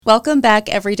Welcome back,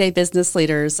 everyday business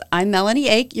leaders. I'm Melanie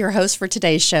Ake, your host for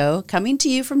today's show, coming to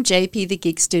you from JP the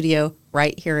Geek Studio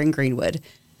right here in Greenwood.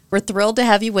 We're thrilled to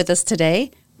have you with us today.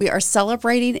 We are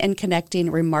celebrating and connecting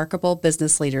remarkable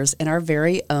business leaders in our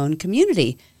very own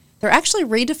community. They're actually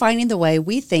redefining the way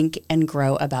we think and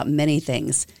grow about many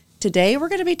things. Today, we're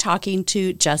going to be talking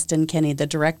to Justin Kinney, the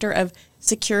Director of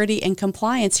Security and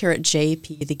Compliance here at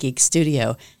JP the Geek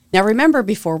Studio. Now remember,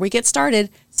 before we get started,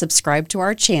 subscribe to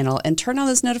our channel and turn on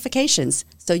those notifications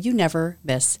so you never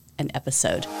miss an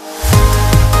episode.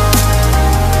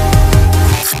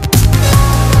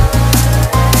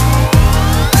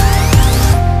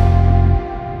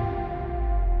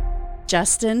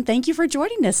 Justin, thank you for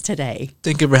joining us today.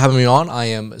 Thank you for having me on. I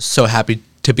am so happy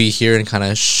to be here and kind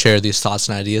of share these thoughts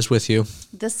and ideas with you.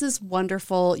 This is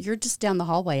wonderful. You're just down the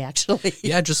hallway, actually.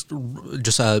 Yeah, just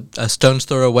a stone's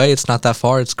throw away. It's not that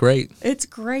far. It's great. It's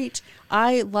great.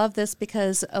 I love this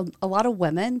because a lot of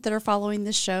women that are following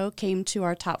this show came to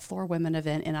our Top Floor Women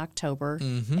event in October,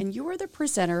 and you were the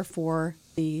presenter for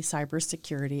the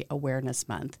Cybersecurity Awareness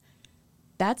Month.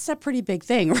 That's a pretty big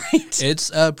thing, right?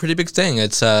 It's a pretty big thing.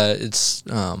 It's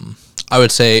I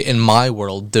would say in my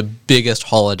world, the biggest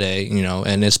holiday,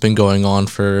 and it's been going on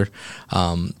for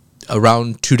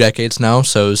around 2 decades now.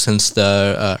 So since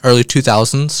the early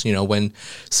 2000s, when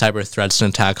cyber threats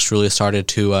and attacks really started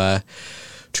to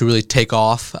really take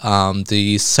off,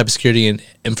 the Cybersecurity and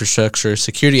Infrastructure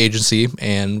Security Agency,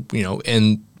 and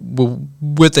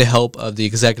with the help of the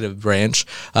executive branch,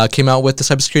 came out with the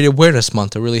Cybersecurity Awareness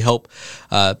Month to really help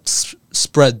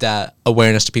spread that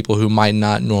awareness to people who might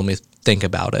not normally think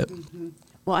about it. Mm-hmm.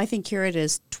 Well, I think here it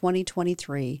is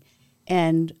 2023,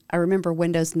 and I remember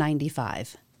Windows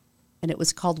 95, and it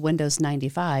was called Windows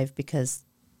 95 because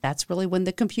that's really when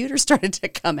the computer started to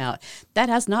come out. That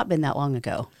has not been that long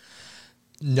ago.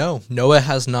 No, it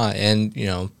has not. And,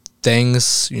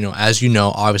 things, as you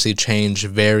know, obviously change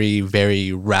very,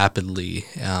 very rapidly.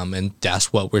 And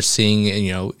that's what we're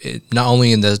seeing, not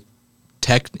only in the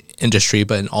tech industry,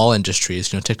 but in all industries.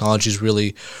 Technology is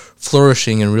really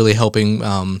flourishing and really helping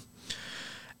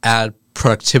add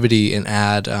productivity and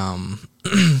add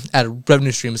add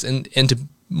revenue streams into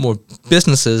more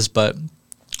businesses. But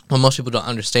what most people don't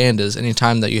understand is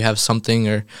anytime that you have something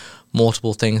or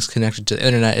multiple things connected to the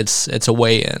internet, it's a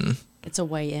way in. It's a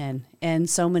way in. And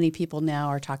so many people now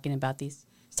are talking about these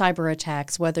cyber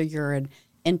attacks, whether you're an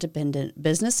independent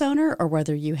business owner or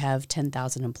whether you have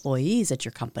 10,000 employees at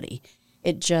your company.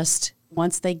 It just,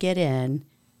 once they get in,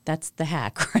 that's the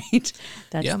hack, right?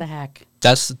 That's the hack.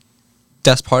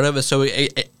 That's part of it. So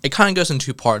it kind of goes in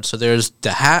two parts. So there's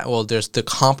the hack, there's the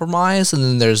compromise, and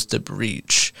then there's the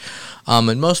breach.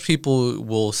 And most people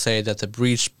will say that the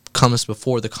breach comes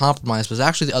before the compromise, but it's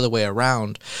actually the other way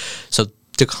around. So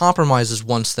the compromise is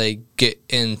once they get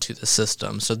into the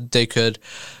system. So they could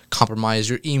compromise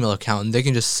your email account, and they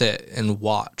can just sit and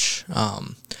watch.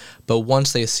 But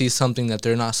once they see something that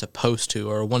they're not supposed to,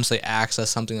 or once they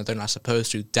access something that they're not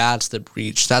supposed to, that's the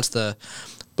breach.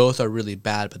 Both are really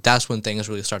bad, but that's when things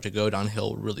really start to go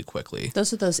downhill really quickly.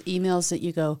 Those are those emails that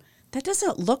you go, that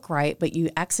doesn't look right, but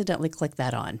you accidentally click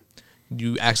that on.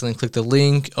 You accidentally click the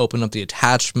link, open up the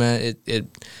attachment.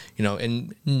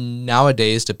 And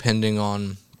nowadays, depending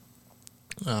on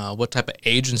what type of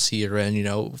agency you're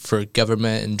in, for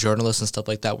government and journalists and stuff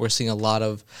like that, we're seeing a lot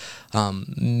of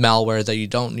malware that you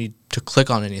don't need to click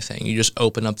on anything. You just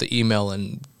open up the email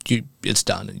and it's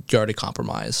done. You're already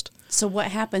compromised. So what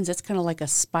happens, it's kind of like a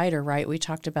spider, right? We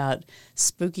talked about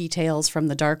spooky tales from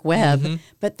the dark web,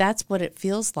 but that's what it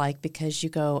feels like because you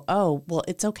go, oh, well,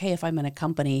 it's okay if I'm in a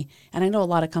company. And I know a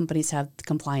lot of companies have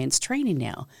compliance training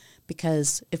now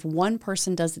because if one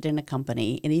person does it in a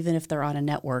company, and even if they're on a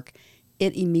network,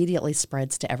 it immediately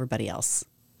spreads to everybody else.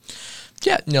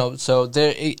 Yeah, so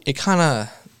there, it kind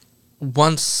of,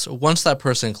 once that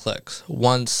person clicks,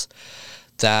 once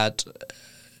that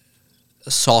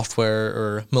software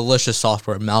or malicious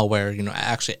software, malware,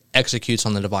 actually executes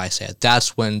on the device,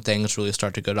 that's when things really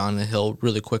start to go down the hill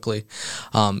really quickly.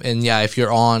 And yeah, if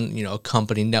you're on, a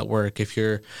company network, if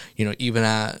you're, even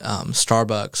at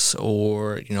Starbucks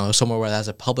or, somewhere where it has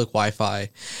a public Wi-Fi,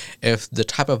 if the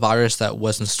type of virus that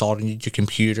was installed in your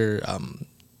computer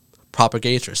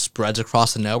propagates or spreads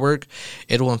across the network,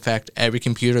 it will infect every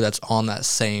computer that's on that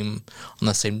same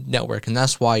network. And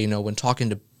that's why, when talking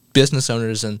to business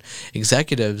owners and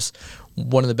executives,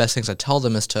 one of the best things I tell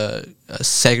them is to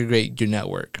segregate your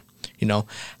network.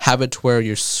 have it to where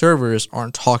your servers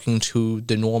aren't talking to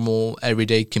the normal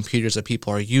everyday computers that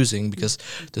people are using, because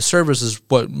the servers is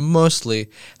what mostly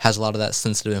has a lot of that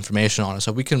sensitive information on it.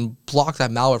 So if we can block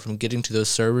that malware from getting to those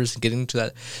servers and getting to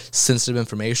that sensitive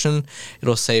information,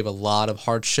 it'll save a lot of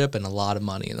hardship and a lot of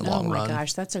money in the long run. Oh my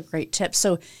gosh, that's a great tip.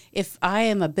 So if I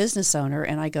am a business owner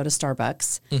and I go to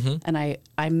Starbucks and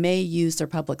I may use their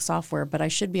public software, but I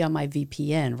should be on my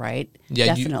VPN, right? Yeah,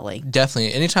 definitely.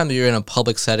 Definitely. Anytime that you're in a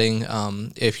public setting,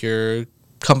 if your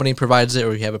company provides it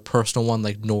or you have a personal one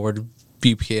like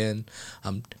NordVPN,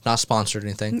 not sponsored or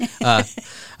anything,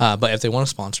 but if they want to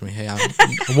sponsor me, hey,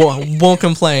 I won't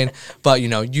complain. But,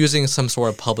 using some sort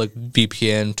of public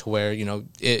VPN to where,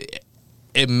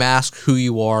 it masks who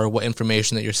you are, what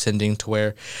information that you're sending, to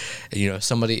where,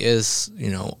 somebody is,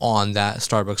 on that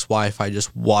Starbucks Wi-Fi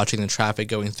just watching the traffic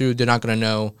going through, they're not going to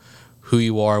know who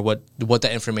you are, what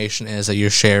that information is that you're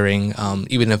sharing,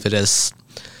 even if it is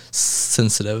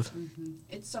sensitive. Mm-hmm.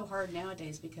 It's so hard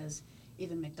nowadays because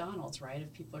even McDonald's, right?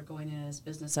 If people are going in as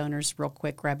business owners real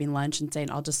quick, grabbing lunch and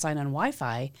saying, I'll just sign on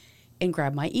Wi-Fi and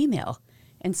grab my email.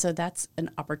 And so that's an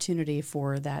opportunity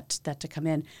for that to come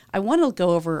in. I want to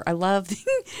go over, I love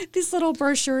these little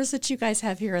brochures that you guys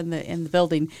have here in the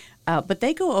building, but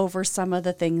they go over some of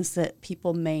the things that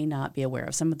people may not be aware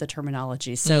of, some of the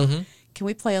terminology. So can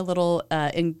we play a little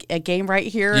a game right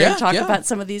here and talk about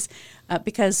some of these?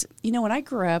 Because, when I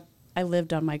grew up, I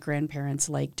lived on my grandparents'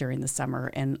 lake during the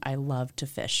summer, and I loved to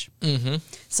fish. Mm-hmm.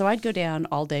 So I'd go down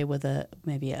all day with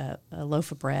maybe a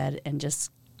loaf of bread and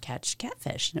just catch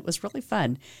catfish, and it was really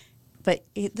fun. But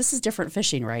this is different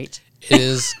fishing, right? It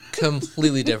is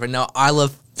completely different. Now, I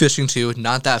love fishing too,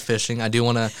 not that fishing. I do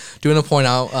want to point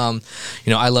out,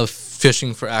 I love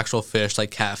fishing for actual fish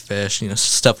like catfish,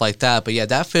 stuff like that. But yeah,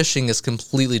 that fishing is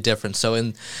completely different.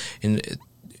 So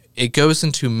it goes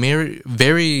into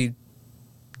very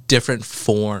different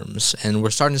forms, and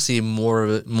we're starting to see more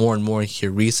and more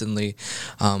here recently.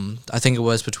 I think it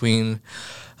was between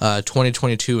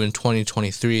 2022 and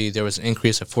 2023, there was an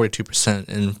increase of 42%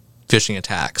 in phishing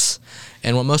attacks.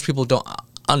 And what most people don't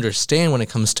understand when it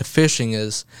comes to phishing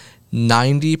is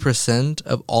 90%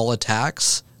 of all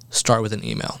attacks start with an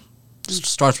email.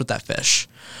 Starts with that fish.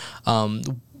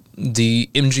 The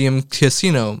MGM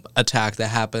Casino attack that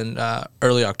happened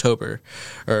early October,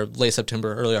 or late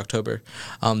September, early October,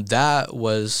 that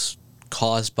was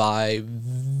caused by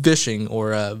phishing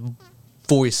or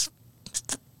voice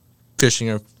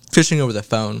phishing or phishing over the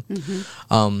phone.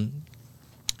 Mm-hmm.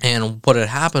 And what had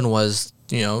happened was,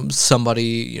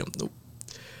 somebody,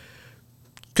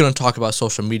 going to talk about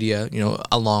social media,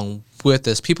 along with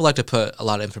this. People like to put a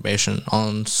lot of information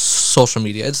on social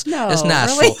media. It's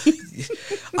natural.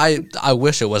 Really? I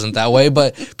wish it wasn't that way,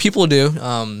 but people do.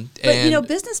 But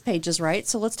business pages, right?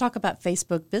 So let's talk about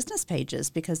Facebook business pages,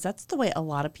 because that's the way a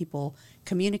lot of people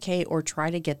communicate or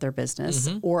try to get their business,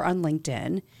 or on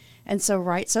LinkedIn. And so,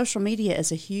 right, social media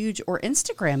is a huge, or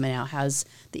Instagram now has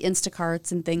the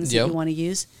Instacarts and things that you want to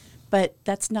use, but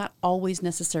that's not always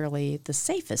necessarily the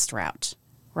safest route,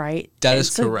 right? That is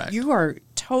correct. You are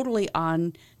totally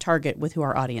on target with who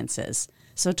our audience is.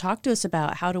 So talk to us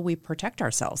about, how do we protect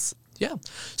ourselves? Yeah.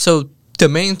 So the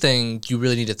main thing you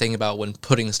really need to think about when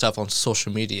putting stuff on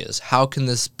social media is, how can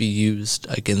this be used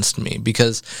against me?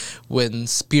 Because when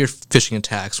spear phishing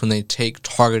attacks, when they take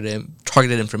targeted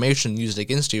information used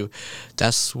against you,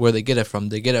 that's where they get it from.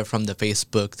 They get it from the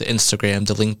Facebook, the Instagram,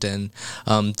 the LinkedIn,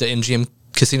 the MGM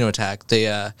Casino attack.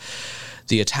 The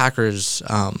attackers,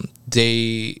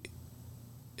 they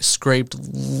scraped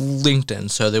LinkedIn.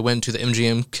 So they went to the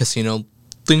MGM Casino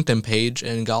LinkedIn page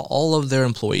and got all of their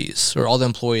employees, or all the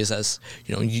employees as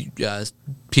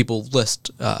people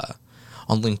list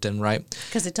on LinkedIn, right?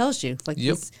 Because it tells you,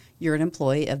 you're an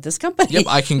employee of this company. Yep,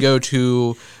 I can go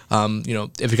to,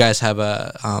 if you guys have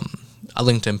a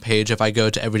LinkedIn page, if I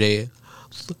go to Everyday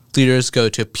Leaders, go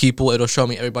to people, it'll show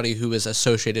me everybody who is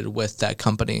associated with that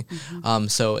company.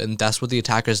 And that's what the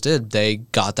attackers did. They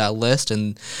got that list,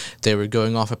 and they were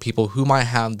going off of people who might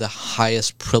have the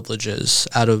highest privileges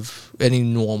out of any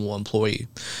normal employee.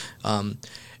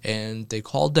 And they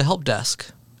called the help desk,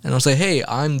 and I was like, hey,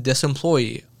 I'm this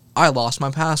employee. I lost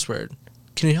my password.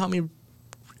 Can you help me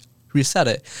reset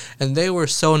it? And they were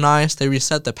so nice. They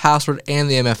reset the password and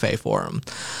the MFA for them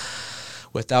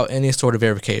without any sort of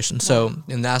verification. Wow. So,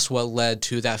 and that's what led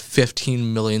to that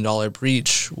 $15 million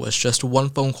breach, was just one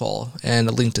phone call and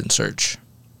a LinkedIn search.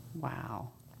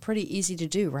 Wow. Pretty easy to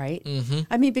do, right? Mm-hmm.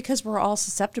 I mean, because we're all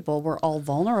susceptible, we're all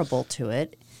vulnerable to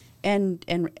it, and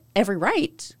every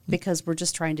right, because we're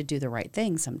just trying to do the right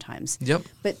thing sometimes. Yep.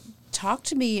 But talk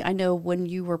to me, I know when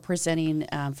you were presenting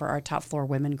for our Top Floor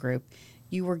Women group,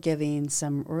 you were giving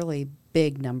some really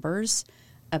big numbers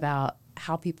about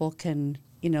how people can,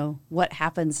 what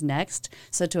happens next.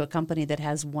 So to a company that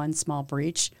has one small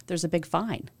breach, there's a big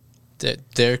fine.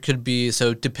 There could be,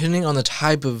 so depending on the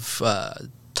type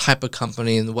of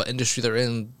company and what industry they're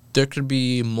in, there could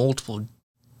be multiple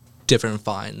different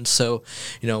fines. So,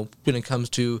 when it comes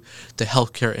to the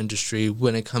healthcare industry,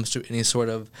 when it comes to any sort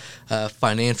of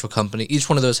financial company, each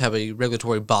one of those have a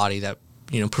regulatory body that,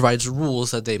 provides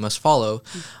rules that they must follow.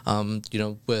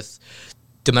 With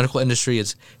the medical industry,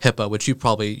 it's HIPAA, which you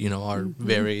probably, are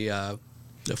very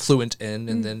fluent in.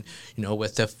 And then,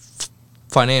 with the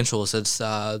financials, it's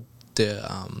the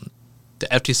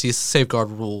FTC safeguard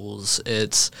rules.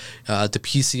 It's the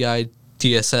PCI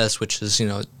DSS, which is,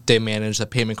 they manage the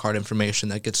payment card information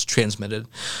that gets transmitted.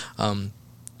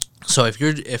 So if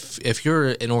you're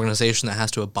an organization that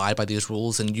has to abide by these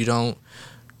rules and you don't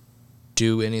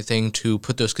do anything to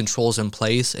put those controls in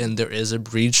place, and there is a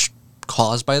breach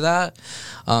caused by that,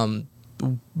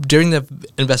 during the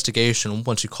investigation,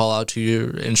 once you call out to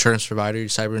your insurance provider, your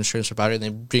cyber insurance provider, and they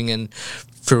bring in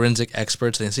forensic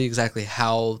experts and they see exactly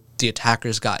how the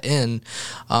attackers got in,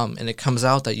 and it comes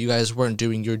out that you guys weren't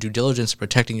doing your due diligence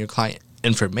protecting your client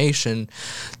information,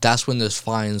 that's when those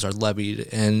fines are levied.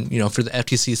 And, for the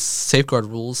FTC safeguard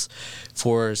rules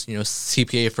for,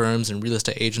 CPA firms and real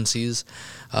estate agencies,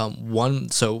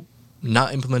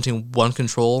 not implementing one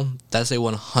control, that's a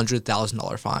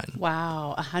 $100,000 fine.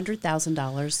 Wow,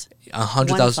 $100,000.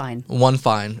 $100,000 fine. One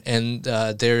fine, and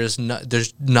there's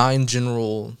 9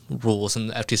 general rules in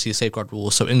the FTC safeguard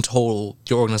rules. So in total,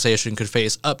 your organization could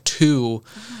face up to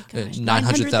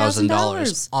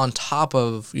 $900,000 on top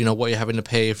of what you're having to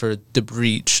pay for the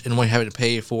breach and what you're having to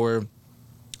pay for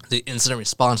the incident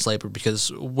response labor,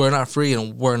 because we're not free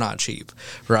and we're not cheap,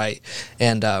 right?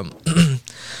 And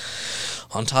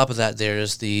on top of that,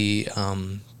 there's the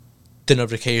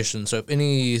notification. So if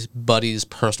anybody's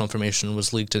personal information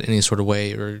was leaked in any sort of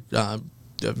way or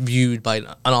viewed by an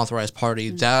unauthorized party,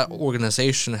 that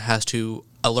organization has to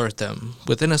alert them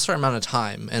within a certain amount of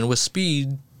time, and with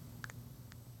speed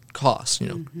costs.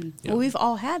 Well, we've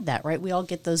all had that, right? We all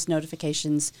get those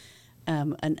notifications,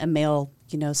 a mail,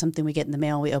 something we get in the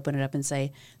mail. We open it up and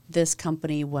say, this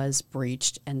company was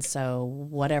breached, and so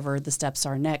whatever the steps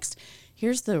are next.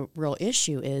 Here's the real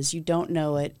issue is you don't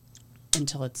know it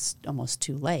until it's almost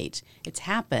too late. It's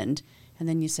happened, and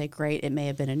then you say, great, it may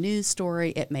have been a news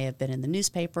story, it may have been in the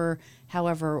newspaper,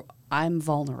 however, I'm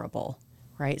vulnerable,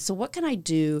 right? So what can I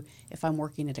do if I'm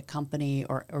working at a company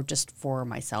or just for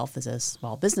myself as a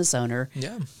small business owner?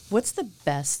 Yeah. What's the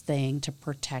best thing to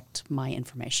protect my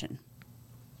information?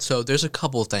 So there's a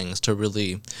couple of things to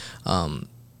really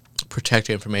protect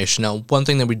your information. Now, one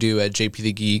thing that we do at JP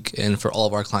the Geek and for all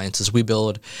of our clients is we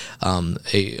build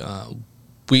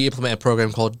we implement a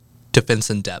program called Defense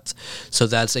in Depth. So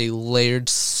that's a layered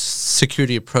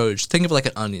security approach. Think of it like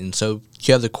an onion. So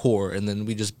you have the core, and then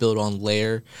we just build on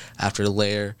layer after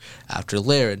layer after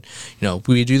layer. And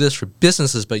we do this for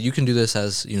businesses, but you can do this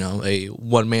as a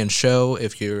one-man show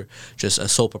if you're just a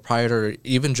sole proprietor, or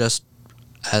even just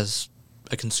as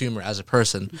a consumer, as a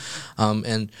person.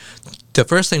 And the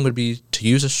first thing would be to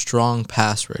use a strong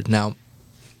password. Now,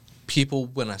 people,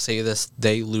 when I say this,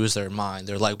 they lose their mind.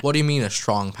 They're like, what do you mean a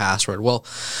strong password? Well,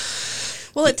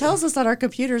 it tells us on our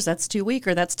computers that's too weak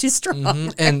or that's too strong.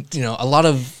 Right? And, a lot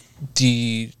of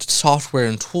the software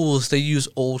and tools, they use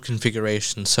old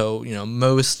configurations. So,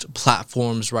 most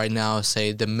platforms right now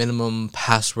say the minimum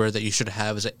password that you should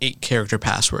have is an 8-character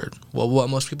password. Well, what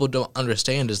most people don't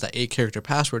understand is that 8-character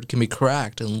password can be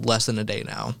cracked in less than a day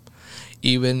now.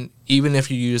 Even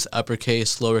if you use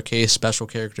uppercase, lowercase, special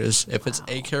characters, if it's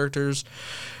 8 characters,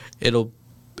 it'll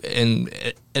in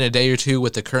a day or two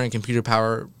with the current computer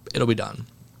power, it'll be done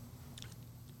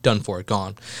for,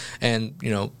 gone. And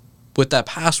with that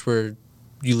password,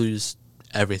 you lose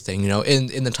everything.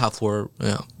 In the top floor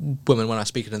women, when I'm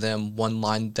speaking to them, one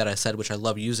line that I said, which I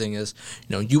love using, is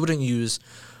you wouldn't use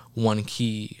one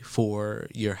key for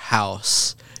your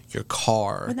house, your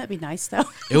car. Wouldn't that be nice, though?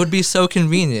 It would be so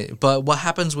convenient. But what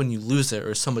happens when you lose it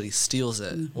or somebody steals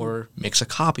it or makes a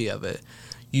copy of it?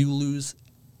 You lose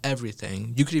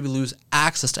everything. You could even lose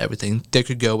access to everything. They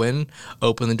could go in,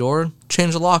 open the door,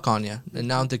 change the lock on you, and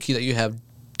now the key that you have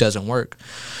doesn't work.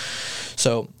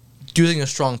 So using a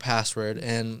strong password,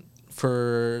 and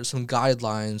for some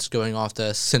guidelines going off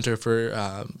the Center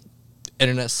for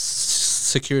Internet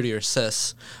Security, or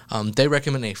CIS, they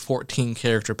recommend a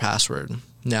 14-character password.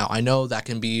 Now, I know that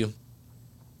can be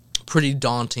pretty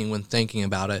daunting when thinking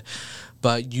about it,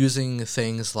 but using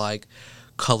things like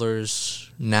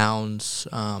colors, nouns,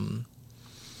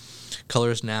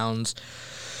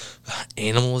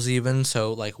 animals even.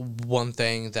 So like one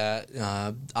thing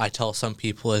that I tell some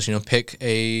people is, pick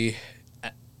a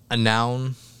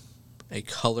noun, a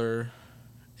color,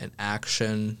 an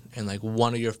action, and like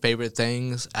one of your favorite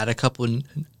things, add a couple of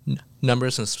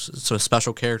numbers and sort of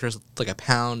special characters like a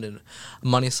pound and a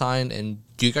money sign, and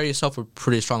you got yourself a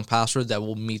pretty strong password that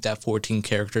will meet that 14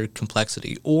 character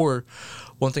complexity. Or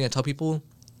one thing I tell people,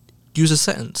 use a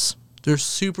sentence. They're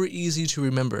super easy to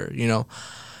remember.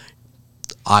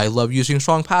 I love using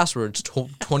strong passwords.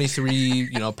 23,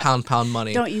 pound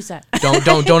money. Don't use that.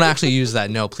 don't actually use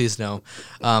that. No, please no.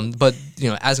 But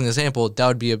as an example, that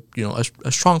would be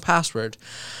a strong password.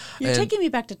 You're taking me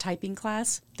back to typing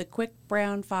class. The quick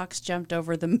brown fox jumped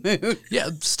over the moon. Yeah,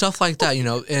 stuff like that.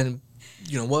 And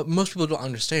what most people don't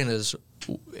understand is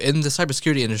in the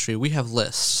cybersecurity industry, we have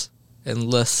lists and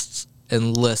lists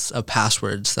and lists of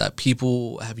passwords that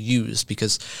people have used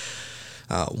because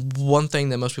one thing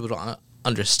that most people don't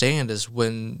understand is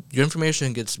when your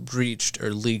information gets breached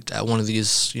or leaked at one of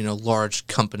these large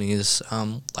companies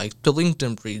like the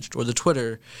LinkedIn breach or the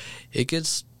Twitter, it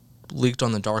gets leaked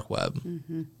on the dark web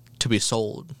to be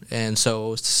sold. And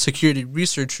so security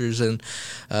researchers and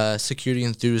security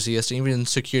enthusiasts and even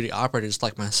security operators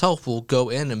like myself will go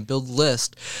in and build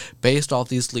lists based off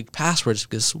these leaked passwords,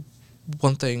 because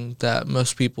one thing that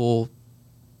most people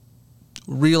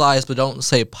realize but don't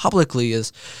say publicly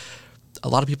is a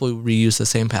lot of people reuse the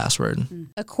same password.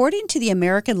 According to the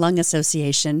American Lung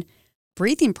Association,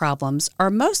 breathing problems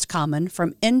are most common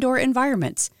from indoor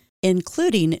environments,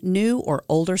 including new or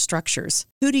older structures.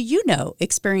 Who do you know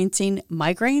experiencing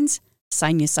migraines,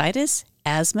 sinusitis,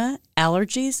 asthma,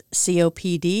 allergies,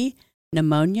 COPD,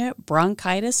 pneumonia,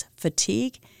 bronchitis,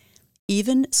 fatigue,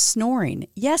 even snoring?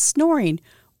 Yes, snoring,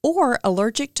 or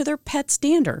allergic to their pet's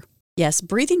dander. Yes,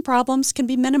 breathing problems can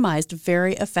be minimized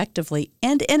very effectively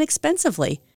and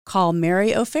inexpensively. Call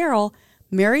Mary O'Farrell,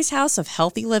 Mary's House of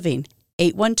Healthy Living,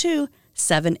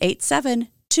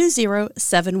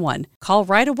 812-787-2071. Call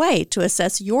right away to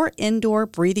assess your indoor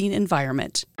breathing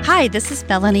environment. Hi, this is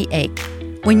Melanie Ake.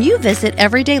 When you visit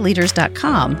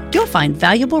everydayleaders.com, you'll find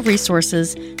valuable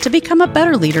resources to become a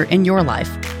better leader in your life.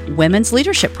 Women's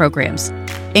leadership programs,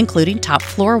 including Top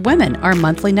Floor Women, our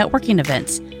monthly networking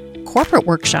events, corporate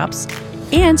workshops,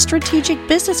 and strategic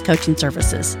business coaching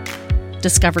services.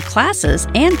 Discover classes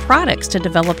and products to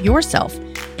develop yourself,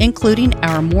 including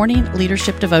our morning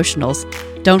leadership devotionals.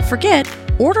 Don't forget,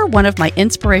 order one of my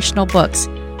inspirational books,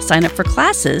 sign up for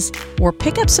classes, or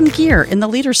pick up some gear in the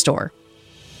Leader Store.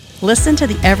 Listen to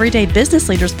the Everyday Business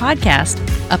Leaders podcast,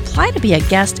 apply to be a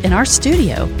guest in our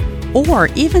studio, or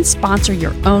even sponsor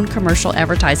your own commercial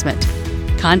advertisement.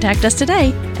 Contact us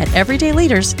today at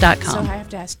everydayleaders.com. So I have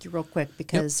to ask you real quick,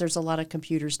 because there's a lot of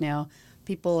computers now.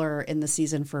 People are in the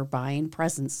season for buying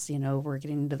presents. We're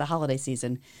getting into the holiday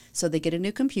season. So they get a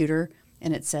new computer,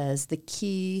 and it says the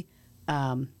key,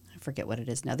 I forget what it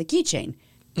is now, the keychain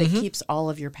that keeps all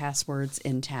of your passwords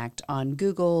intact on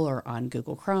Google or on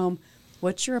Google Chrome.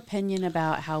 What's your opinion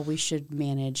about how we should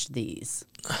manage these?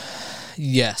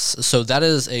 Yes. So that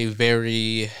is a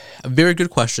very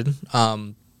good question.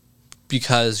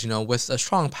 Because, with a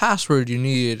strong password, you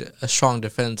need a strong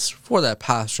defense for that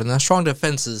password. And that strong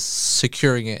defense is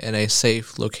securing it in a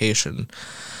safe location,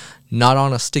 not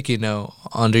on a sticky note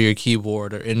under your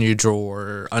keyboard or in your drawer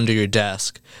or under your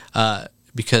desk.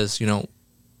 Because,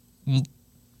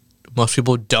 most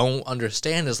people don't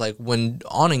understand is like when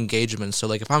on engagement. So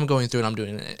like if I'm going through and I'm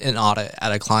doing an audit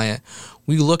at a client,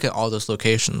 we look at all those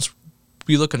locations.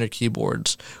 We look under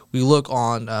keyboards. We look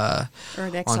on or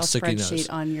an Excel spreadsheet notes.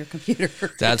 On your computer.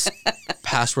 That's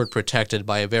password protected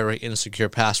by a very insecure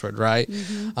password, right?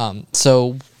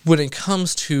 So when it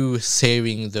comes to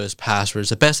saving those passwords,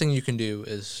 the best thing you can do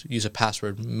is use a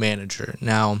password manager.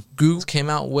 Now, Google came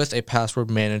out with a password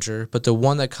manager, but the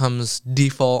one that comes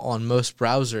default on most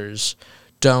browsers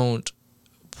don't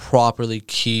properly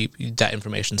keep that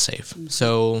information safe.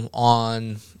 So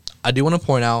I do want to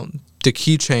point out the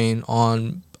keychain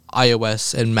on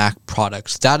iOS and Mac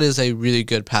products. That is a really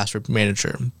good password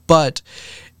manager. But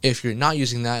if you're not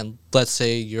using that, and let's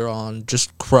say you're on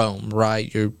just Chrome,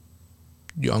 right? You're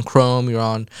on Chrome, you're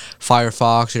on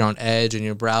Firefox, you're on Edge, and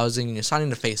you're browsing, and you're signing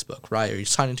to Facebook, right? Or you're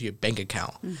signing to your bank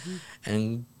account.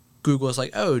 And Google is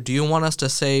like, oh, do you want us to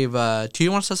save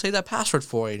that password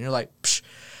for you? And you're like, psh,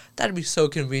 that'd be so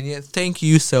convenient. Thank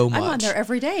you so much. I'm on there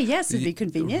every day. Yes, it'd be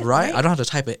convenient. Right? I don't have to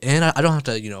type it in. I don't have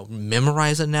to,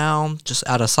 memorize it now. Just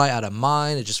out of sight, out of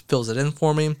mind. It just fills it in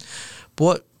for me.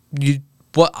 But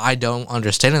what I don't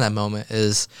understand in that moment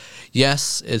is,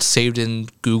 yes, it's saved in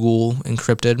Google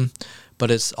encrypted,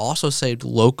 but it's also saved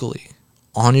locally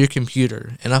on your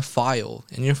computer in a file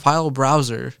in your file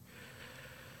browser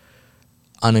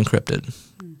unencrypted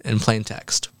in plain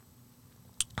text.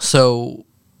 So,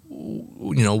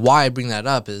 why I bring that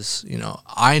up is,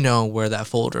 I know where that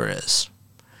folder is.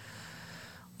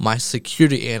 My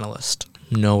security analyst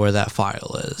know where that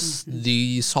file is. Mm-hmm.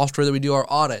 The software that we do our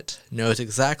audit knows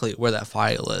exactly where that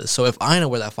file is. So if I know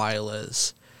where that file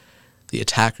is, the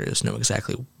attackers know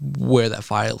exactly where that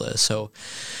file is. So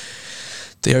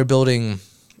they are building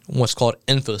what's called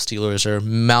info stealers, or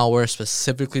malware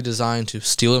specifically designed to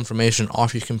steal information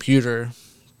off your computer.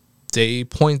 They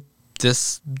point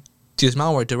this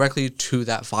malware directly to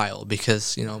that file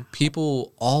because,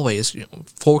 people always,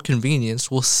 for convenience,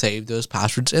 will save those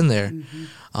passwords in there.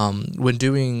 Mm-hmm. When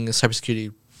doing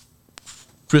cybersecurity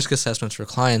risk assessments for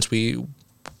clients, we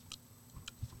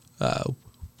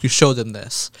show them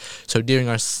this. So during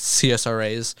our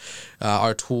CSRAs,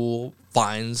 our tool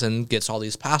finds and gets all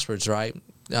these passwords, right?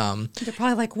 They're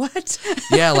probably like, what?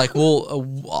 Yeah, like,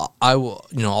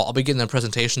 I'll be getting the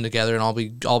presentation together, and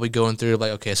I'll be going through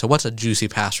like, okay, so what's a juicy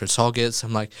password? So I'll get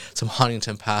some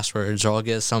Huntington passwords, or I'll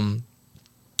get some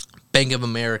Bank of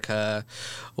America,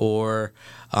 or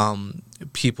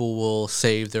people will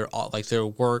save their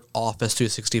work Office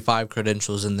 365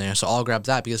 credentials in there. So I'll grab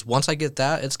that because once I get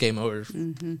that, it's game over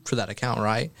for that account,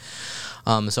 right?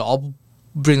 So I'll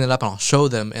bring that up and I'll show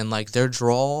them, and like their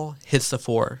draw hits the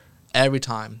 4 every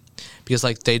time because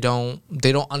like they don't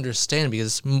understand,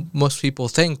 because most people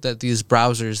think that these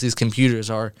browsers, these computers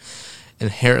are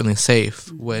inherently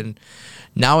safe, when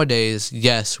nowadays,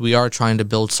 yes, we are trying to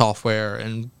build software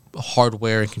and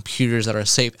hardware and computers that are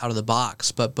safe out of the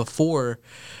box, but before,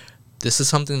 this is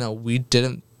something that we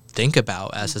didn't think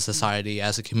about as a society,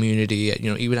 as a community,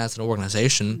 even as an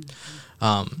organization.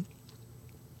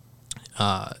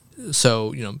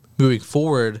 So moving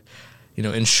forward,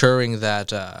 ensuring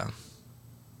that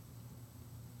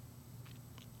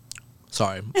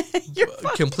sorry,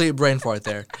 complete brain fart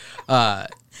there.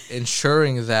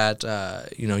 Ensuring that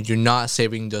you're not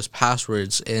saving those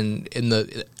passwords in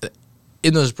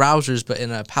those browsers, but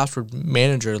in a password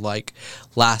manager like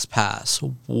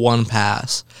LastPass,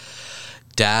 OnePass,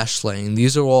 Dashlane.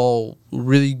 These are all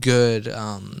really good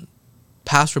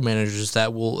password managers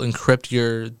that will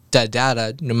encrypt that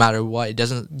data no matter what. It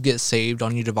doesn't get saved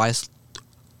on your device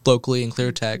locally in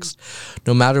clear text.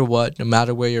 No matter what, no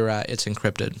matter where you're at, it's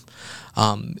encrypted.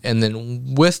 And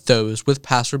then with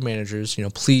password managers,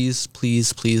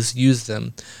 please use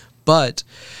them. But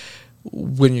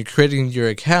when you're creating your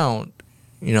account,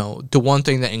 the one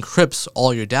thing that encrypts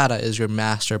all your data is your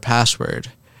master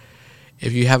password.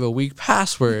 If you have a weak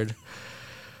password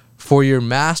for your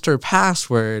master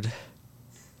password,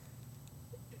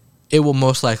 it will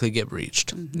most likely get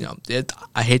breached.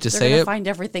 I hate to say it. They're going to find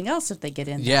everything else if they get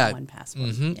in that one password.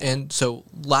 Mm-hmm. Yeah. And so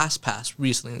LastPass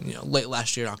recently, late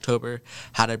last year in October,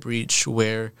 had a breach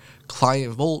where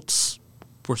client vaults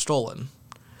were stolen.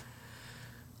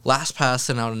 LastPass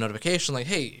sent out a notification like,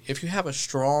 hey, if you have a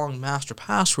strong master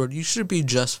password, you should be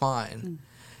just fine.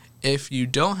 If you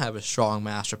don't have a strong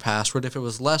master password, if it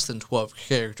was less than 12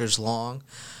 characters long,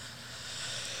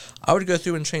 I would go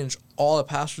through and change all the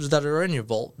passwords that are in your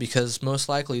vault, because most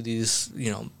likely these,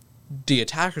 the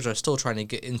attackers are still trying to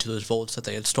get into those vaults that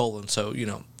they had stolen. So,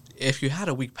 if you had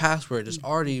a weak password, it's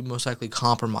already most likely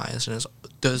compromised, and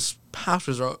those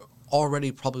passwords are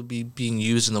already probably being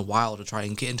used in the wild to try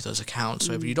and get into those accounts.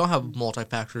 So if you don't have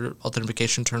multi-factor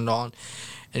authentication turned on,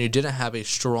 and you didn't have a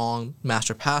strong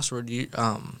master password,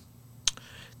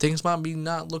 things might be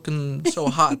not looking so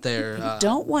hot there.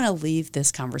 Don't want to leave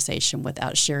this conversation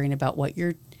without sharing about what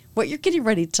you're getting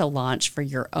ready to launch for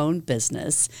your own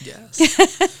business. Yes.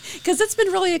 Because it's been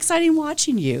really exciting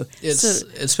watching you.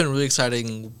 It's been really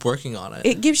exciting working on it.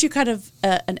 It gives you kind of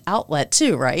an outlet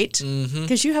too, right? Mm-hmm.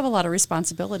 Because you have a lot of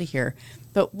responsibility here.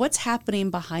 But what's happening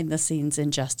behind the scenes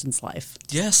in Justin's life?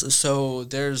 Yes, so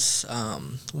there's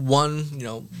one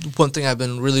thing I've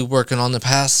been really working on the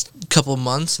past couple of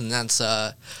months, and that's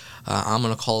I'm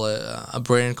going to call it a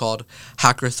brand called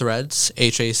Hacker Threads,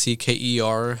 HACKER,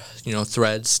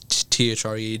 Threads,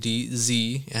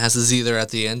 THREADZ. It has a Z there at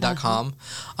the end, .com.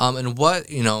 And what,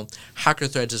 Hacker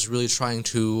Threads is really trying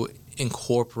to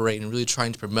incorporate and really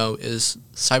trying to promote is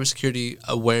cybersecurity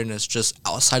awareness just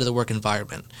outside of the work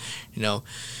environment. You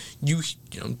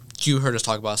heard us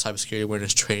talk about cybersecurity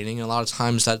awareness training, and a lot of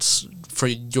times that's for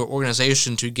your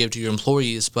organization to give to your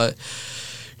employees, but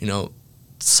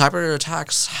cyber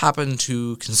attacks happen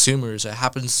to consumers. It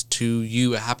happens to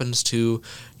you. It happens to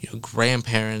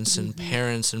grandparents and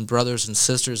parents and brothers and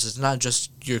sisters. It's not just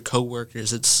your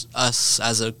coworkers. It's us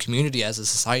as a community, as a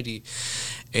society.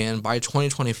 And by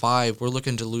 2025, we're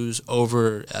looking to lose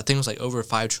over, I think it was like over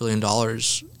 $5 trillion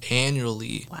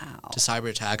annually to cyber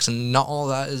attacks. And not all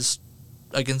that is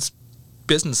against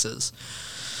businesses.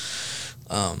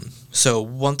 So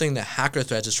one thing that Hacker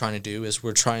Threads is trying to do is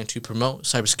we're trying to promote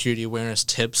cybersecurity awareness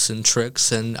tips and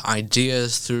tricks and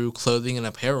ideas through clothing and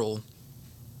apparel.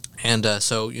 And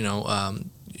so,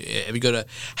 if you go to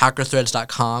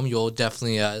hackerthreads.com, you'll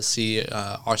definitely see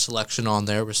our selection on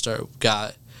there. We've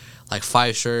got like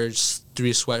 5 shirts,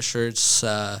 3 sweatshirts,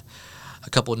 a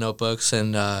couple of notebooks,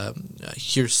 and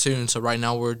here soon. So right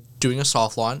now we're doing a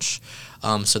soft launch.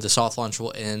 So the soft launch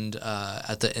will end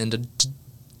at the end of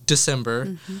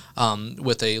December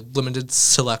with a limited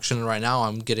selection. Right now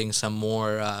I'm getting some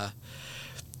more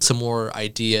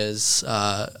ideas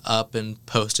up and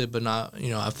posted, but not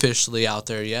officially out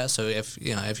there yet. So if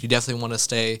you definitely want to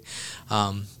stay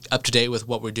up to date with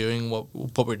what we're doing,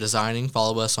 what we're designing,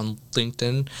 follow us on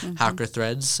LinkedIn, Hacker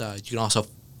Threads. You can also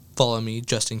follow me,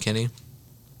 Justin Kinney.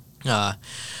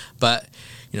 But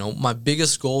my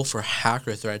biggest goal for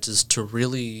Hacker Threads is to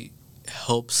really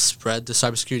help spread the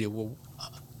cybersecurity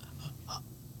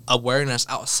awareness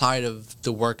outside of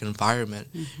the work environment.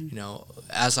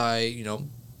 As I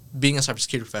being a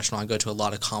cybersecurity professional, I go to a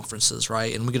lot of conferences,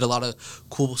 right? And we get a lot of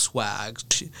cool swag,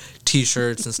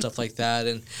 T-shirts and stuff like that.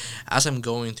 And as I'm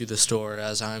going through the store,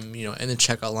 as I'm, in the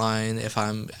checkout line, if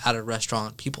I'm at a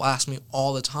restaurant, people ask me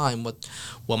all the time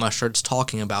what my shirt's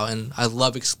talking about. And I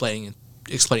love explaining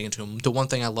it to them. The one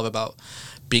thing I love about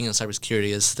being in cybersecurity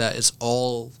is that it's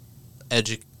all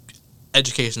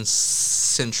education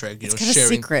centric. It's kind of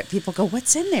secret. People go,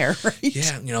 "What's in there?" Right?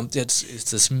 Yeah,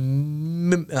 it's this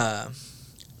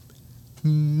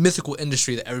mythical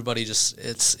industry that everybody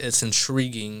it's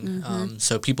intriguing.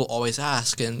 So people always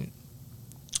ask, and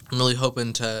I'm really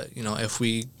hoping to if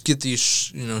we get these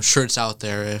shirts out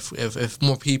there, if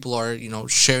more people are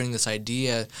sharing this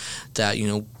idea that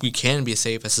we can be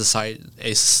safe as a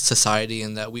society,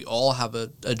 and that we all have a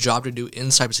job to do in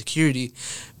cybersecurity,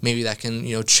 maybe that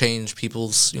can change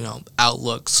people's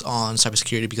outlooks on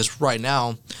cybersecurity. Because right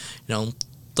now,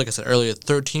 like I said earlier,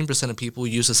 13% of people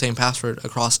use the same password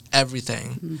across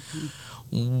everything.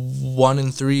 1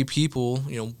 in 3 people,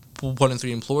 1 in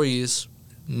 3 employees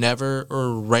never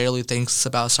or rarely thinks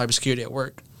about cybersecurity at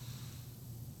work.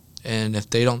 And if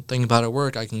they don't think about it at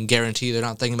work, I can guarantee they're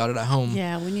not thinking about it at home.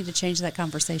 Yeah, we need to change that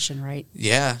conversation, right?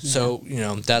 Yeah. So,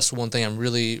 that's one thing I'm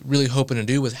really, really hoping to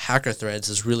do with Hacker Threads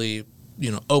is really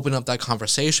open up that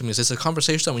conversation, because it's a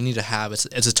conversation that we need to have. It's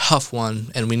a tough one,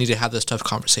 and we need to have those tough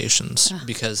conversations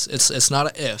because it's not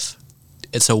an if,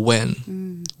 it's a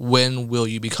when. When will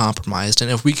you be compromised?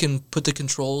 And if we can put the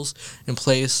controls in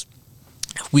place,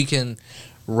 if we can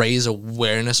raise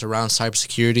awareness around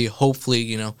cybersecurity,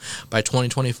 hopefully, by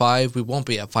 2025, we won't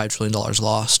be at $5 trillion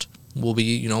lost. We'll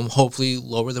be, hopefully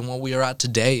lower than what we are at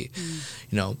today.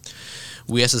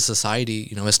 We as a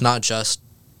society, it's not just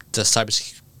the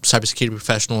cybersecurity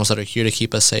professionals that are here to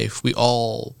keep us safe. We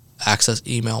all access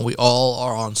email. We all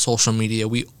are on social media.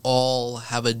 We all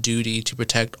have a duty to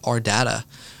protect our data.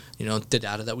 The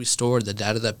data that we store, the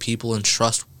data that people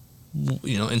entrust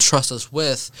us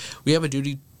with. We have a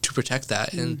duty to protect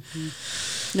that, and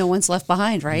no one's left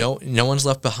behind, right? No one's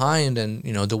left behind. And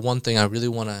the one thing I really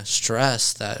want to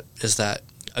stress is that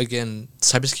again,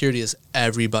 cybersecurity is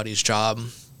everybody's job.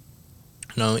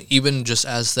 Even just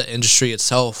as the industry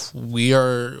itself,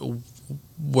 we're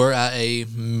at a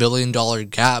 $1 million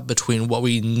gap between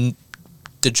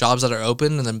the jobs that are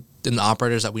open and the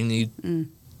operators that we need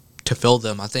to fill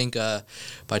them. I think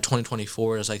by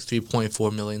 2024, it's like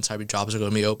 3.4 million cyber jobs are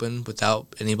going to be open without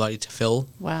anybody to fill.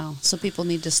 Wow. So people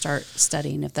need to start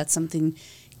studying if that's something.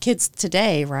 Kids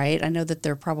today, right? I know that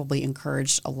they're probably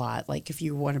encouraged a lot. Like if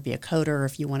you want to be a coder,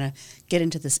 if you want to get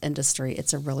into this industry,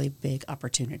 it's a really big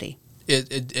opportunity.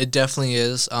 It definitely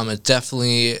is.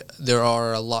 There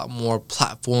are a lot more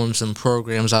platforms and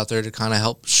programs out there to kind of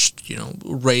help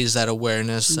raise that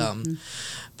awareness.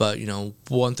 But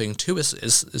one thing too is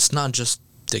it's not just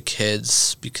the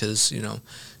kids, because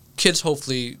kids,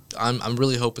 hopefully, I'm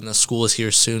really hoping that school is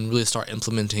here soon, really start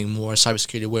implementing more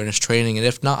cybersecurity awareness training. And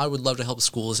if not, I would love to help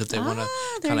schools if they want to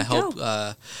kind of help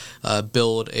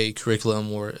build a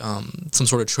curriculum or some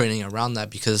sort of training around that,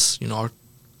 because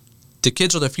the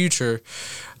kids are the future,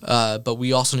 but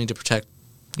we also need to protect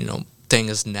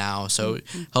things now. So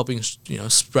helping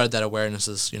spread that awareness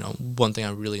is one thing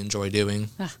I really enjoy doing.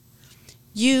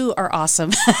 You are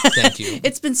awesome. Thank you.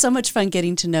 It's been so much fun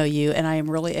getting to know you, and I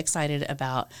am really excited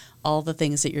about all the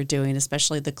things that you're doing,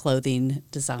 especially the clothing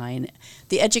design.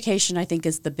 The education, I think,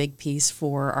 is the big piece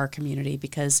for our community,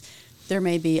 because there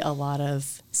may be a lot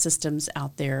of systems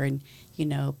out there, and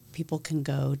people can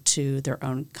go to their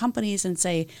own companies and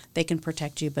say they can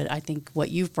protect you. But I think what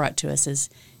you've brought to us is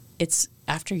it's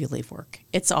after you leave work.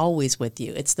 It's always with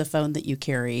you. It's the phone that you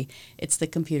carry. It's the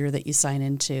computer that you sign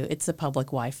into. It's the public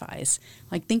Wi-Fi's.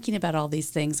 Like, thinking about all these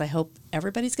things, I hope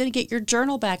everybody's going to get your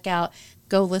journal back out.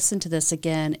 Go listen to this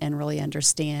again and really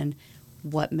understand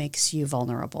what makes you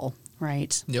vulnerable,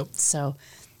 right? Yep. So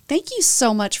thank you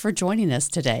so much for joining us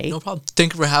today. No problem.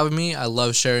 Thank you for having me. I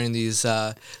love sharing these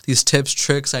tips,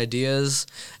 tricks, ideas,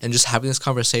 and just having this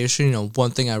conversation.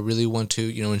 One thing I really want to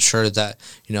ensure that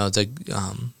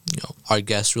our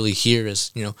guests really hear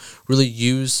is really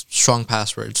use strong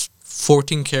passwords,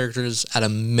 14 characters at a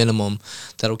minimum.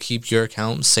 That'll keep your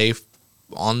account safe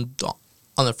on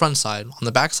the front side. On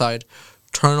the back side,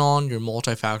 turn on your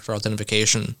multi-factor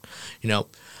authentication. Go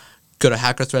to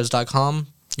hackerthreads.com.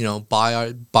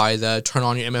 Buy the turn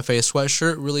on your MFA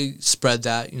sweatshirt. Really spread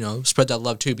that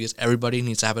love too, because everybody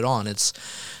needs to have it on. It's,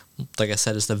 like I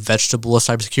said, it's the vegetable of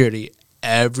cybersecurity.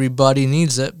 Everybody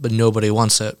needs it, but nobody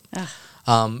wants it.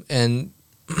 And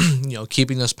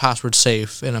keeping those passwords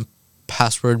safe in a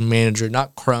password manager,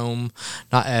 not Chrome,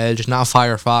 not Edge, not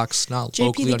Firefox, not JP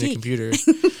locally on your computer.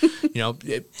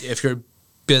 If you're a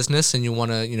business and you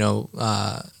want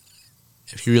to,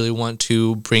 if you really want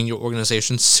to bring your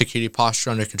organization's security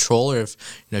posture under control, or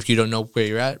if you don't know where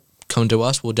you're at, come to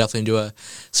us. We'll definitely do a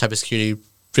cybersecurity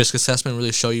risk assessment,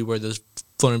 really show you where those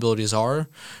vulnerabilities are.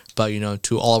 But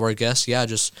to all of our guests,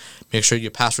 just make sure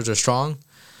your passwords are strong.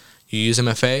 You use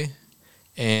MFA,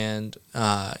 and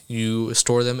you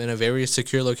store them in a very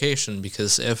secure location,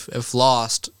 because if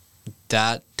lost,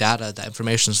 that data, that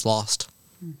information is lost.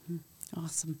 Mm-hmm.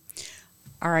 Awesome.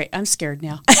 All right, I'm scared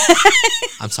now.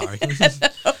 I'm sorry.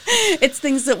 It's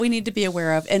things that we need to be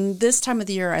aware of. And this time of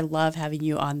the year, I love having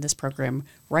you on this program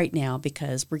right now,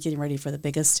 because we're getting ready for the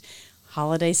biggest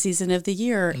holiday season of the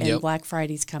year, and Black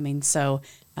Friday's coming. So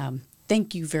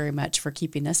thank you very much for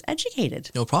keeping us educated.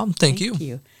 No problem. Thank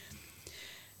you.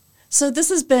 So this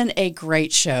has been a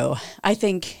great show. I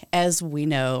think, as we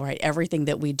know, right, everything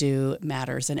that we do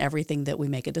matters, and everything that we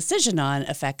make a decision on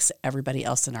affects everybody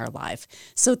else in our life.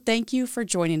 So thank you for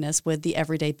joining us with the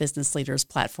Everyday Business Leaders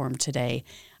platform today.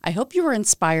 I hope you were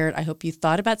inspired. I hope you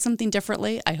thought about something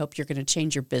differently. I hope you're going to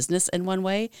change your business in one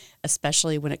way,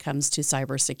 especially when it comes to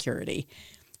cybersecurity.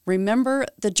 Remember,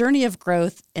 the journey of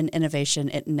growth and innovation,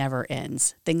 it never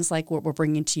ends. Things like what we're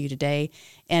bringing to you today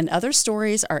and other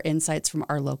stories are insights from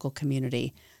our local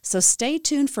community. So stay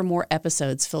tuned for more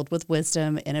episodes filled with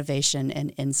wisdom, innovation,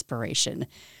 and inspiration.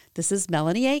 This is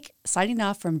Melanie Ake signing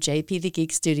off from JP the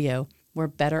Geek Studio, where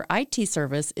better IT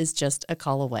service is just a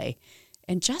call away.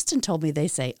 And Justin told me they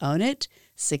say own it,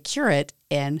 secure it,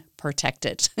 and protect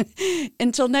it.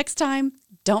 Until next time,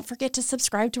 don't forget to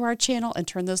subscribe to our channel and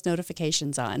turn those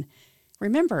notifications on.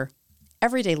 Remember,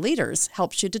 Everyday Leaders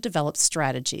helps you to develop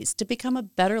strategies to become a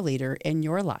better leader in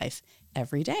your life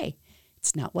every day.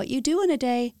 It's not what you do in a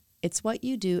day, it's what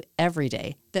you do every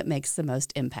day that makes the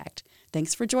most impact.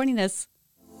 Thanks for joining us.